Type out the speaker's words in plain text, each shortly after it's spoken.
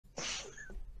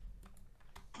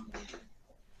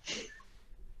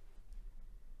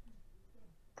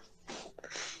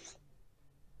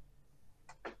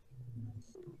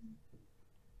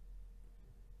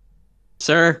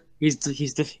Sir, he's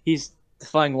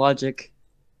defying logic.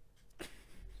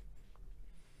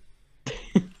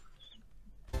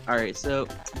 All right, so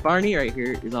Barney right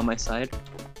here is on my side.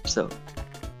 So,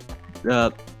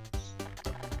 and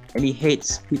he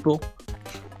hates people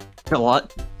a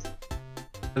lot.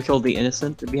 He'll kill the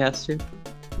innocent if he has to.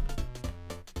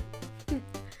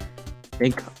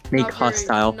 Make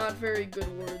hostile. Not very good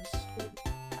words.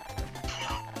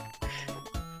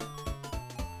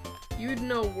 You'd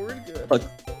know word good. Look,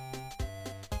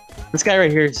 this guy right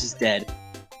here is just dead.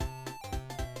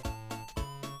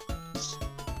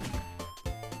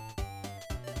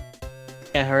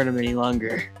 Can't hurt him any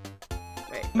longer.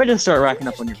 Wait. I might just start racking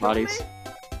up on your bodies. Me?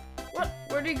 What?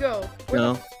 Where'd he go? Where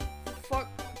No. the fuck?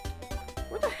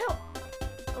 What the hell?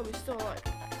 Oh, he's still alive.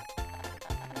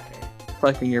 Okay.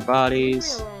 Collecting your Leave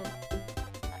bodies. me alone.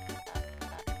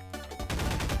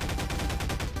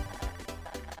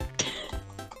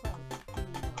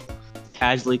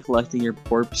 Casually collecting your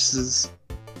corpses.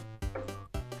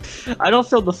 I don't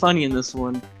feel the funny in this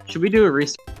one. Should we do a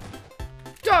restart?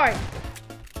 Die!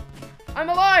 I'm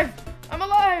alive! I'm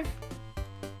alive!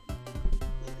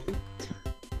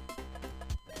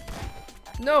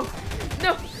 No!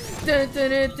 No!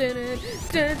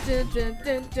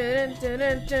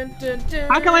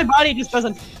 How come my body just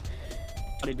doesn't?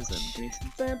 Body doesn't.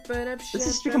 This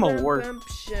has become a war.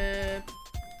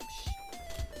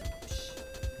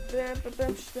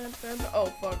 Oh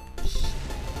fuck.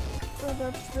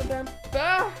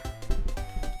 Ah!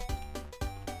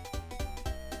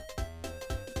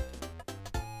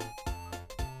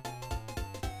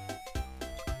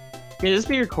 Can this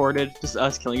be recorded? Just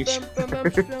us killing each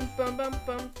other.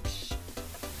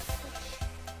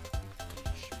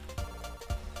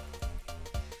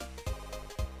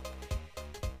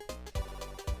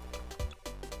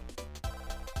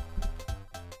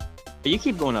 You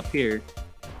keep going up here.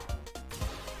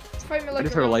 Fight me I like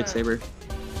just a heard a real man. lightsaber.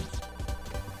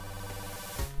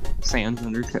 Sans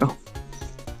Undertow.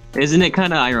 Isn't it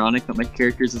kind of ironic that my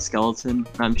character's a skeleton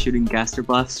and I'm shooting gaster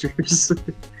blasters?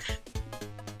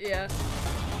 Yeah.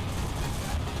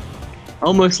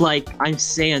 Almost like I'm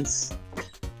Sans.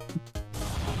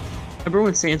 Remember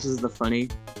when Sans was the funny?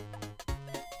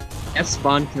 F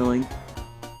spawn killing.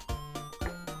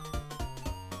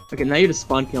 Okay, now you're just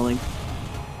spawn killing.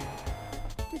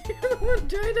 You're the one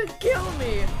trying to kill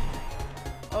me!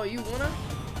 Oh, you wanna?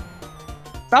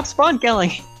 Stop spawn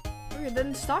killing! Okay,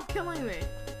 then stop killing me.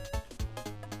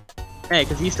 Hey,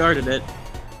 cause you started it.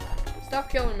 Stop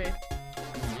killing me.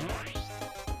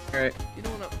 Alright. You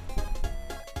don't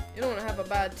wanna have a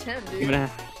bad 10, do I'm you?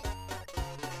 gonna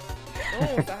No one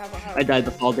wants to have a I died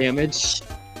the fall damage.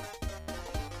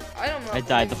 I don't know. I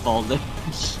died the fall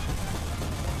damage.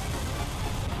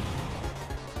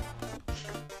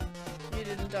 You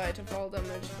didn't die to fall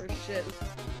damage for shit.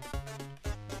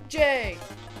 Jay!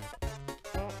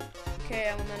 Oh,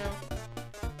 okay, Elemento.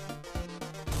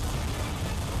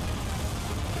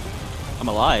 I'm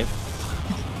alive.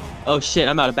 Oh shit,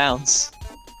 I'm out of bounds.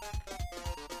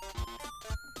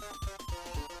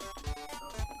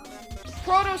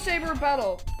 Proto Saber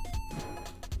battle!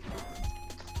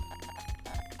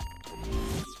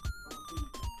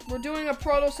 We're doing a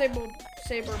Proto Saber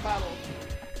battle.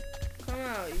 Come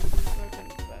out, you fucking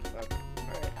bad fuck.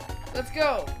 Alright. Let's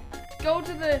go!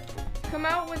 Come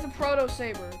out with a Proto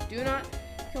Saber. Do not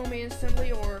kill me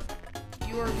instantly or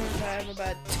you are going to have a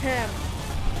bad 10.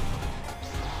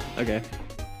 Okay.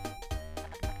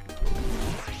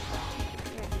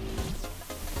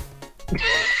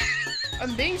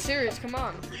 I'm being serious, come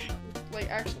on. Like,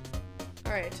 actually.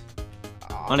 Alright.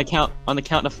 On the count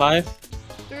of 5?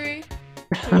 3,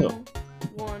 2,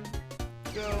 1,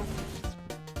 go.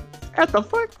 What the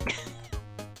fuck?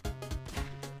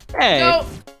 Hey! No!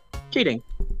 Cheating.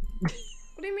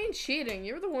 What do you mean cheating?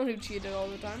 You're the one who cheated all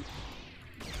the time.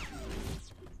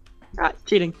 Ah,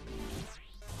 cheating.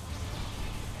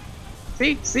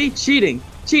 See? Cheating.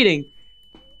 Cheating.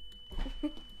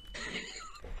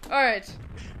 Alright.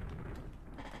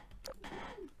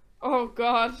 Oh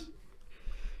god.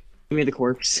 Give me the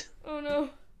corpse. Oh no.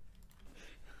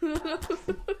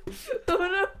 Oh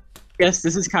no. Yes,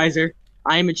 this is Kaiser.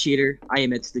 I am a cheater. I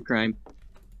admit to the crime.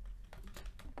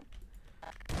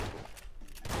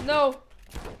 No.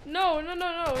 No, no, no,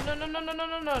 no, no, no, no, no,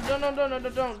 no, no, no,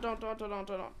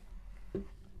 don't.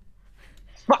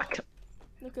 Fuck!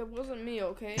 Look, it wasn't me,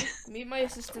 okay? Meet my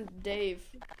assistant, Dave.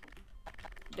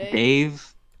 Dave? This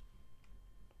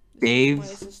is Dave? my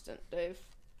assistant, Dave.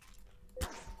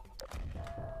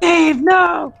 Dave,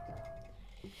 no!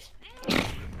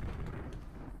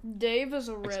 Dave is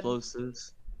a red.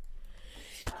 Explosives.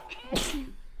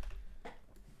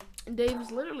 Dave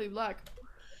is literally black.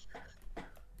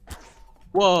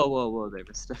 Whoa, whoa, whoa, there,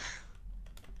 mister.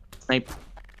 Snipe,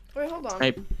 Wait, hold on.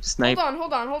 snipe, snipe.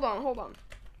 Hold on.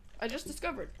 I just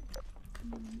discovered.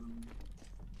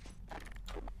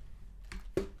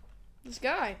 This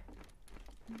guy.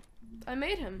 I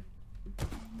made him.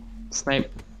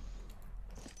 Snipe.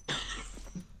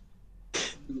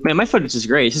 Man, my footage is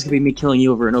great. It's just gonna be me killing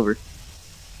you over and over.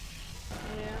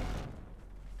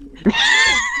 Yeah.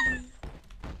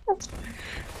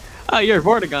 Oh, you're a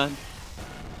Vortigon.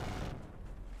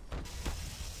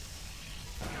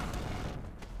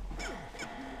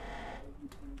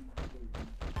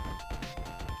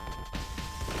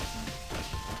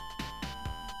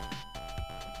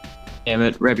 Damn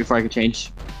it, right before I could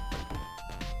change.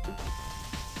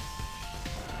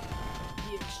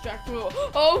 The extract rule.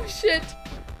 Oh shit!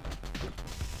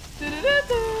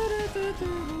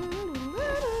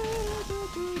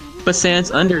 But sans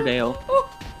Underdale.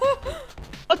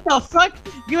 What the fuck?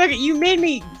 You made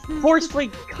me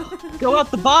forcefully go out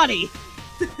the body.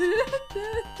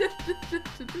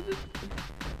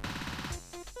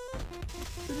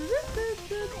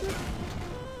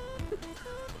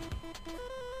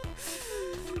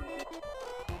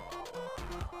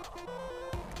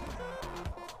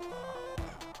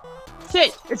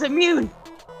 Shit, it's immune.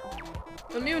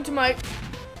 Immune to my.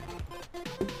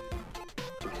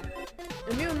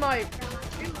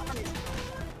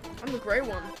 I'm the gray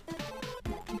one.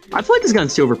 I feel like this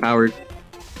gun's too overpowered.